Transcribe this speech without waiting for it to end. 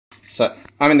So,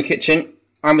 I'm in the kitchen.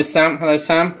 I'm with Sam. Hello,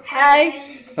 Sam. Hello.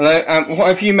 Hello. What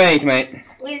have you made, mate?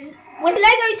 With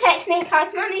Lego Technique,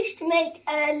 I've managed to make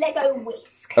a Lego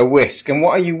whisk. A whisk. And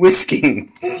what are you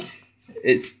whisking?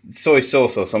 It's soy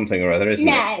sauce or something or other, isn't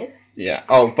it? No. Yeah.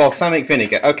 Oh, balsamic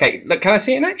vinegar. Okay, look, can I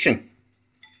see it in action?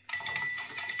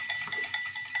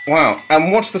 Wow.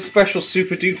 And what's the special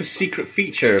super duper secret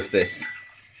feature of this?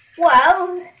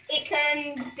 Well, it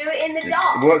can do it in the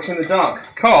dark. It works in the dark.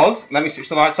 Cause, let me switch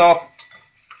the lights off.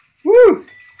 Woo!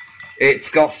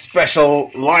 It's got special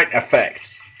light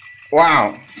effects.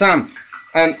 Wow. Sam.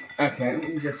 Okay, let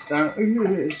me just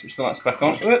switch the lights back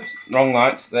on. Oops, wrong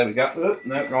lights. There we go. Oops,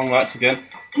 no, wrong lights again.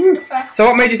 So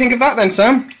what made you think of that then,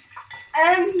 Sam?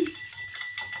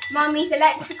 Mummy's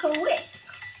electrical whisk.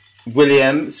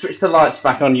 William, switch the lights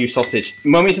back on, you sausage.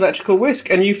 Mummy's electrical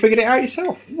whisk, and you figured it out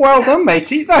yourself. Well done,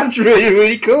 matey. That's really,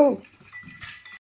 really cool.